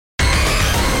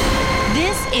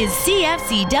is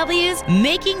CFCW's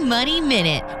Making Money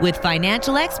Minute with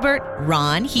financial expert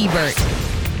Ron Hebert.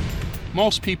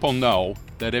 Most people know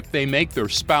that if they make their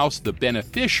spouse the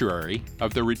beneficiary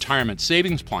of their retirement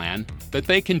savings plan, that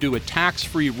they can do a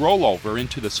tax-free rollover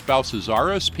into the spouse's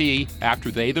RSP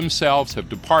after they themselves have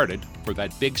departed for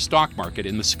that big stock market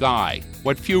in the sky.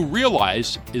 What few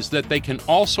realize is that they can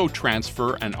also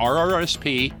transfer an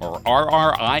RRSP or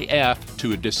RRIF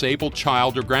to a disabled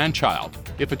child or grandchild.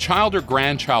 If a child or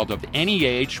grandchild of any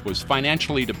age was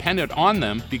financially dependent on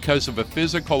them because of a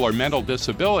physical or mental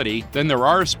disability, then their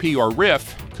RSP or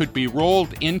RIF could be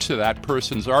rolled into that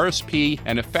person's RSP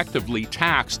and effectively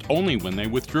taxed only when they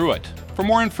withdrew it. For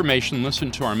more information,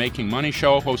 listen to our Making Money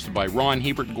show hosted by Ron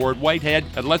Hebert and Gord Whitehead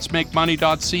at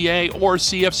letsmakemoney.ca or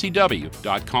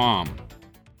cfcw.com.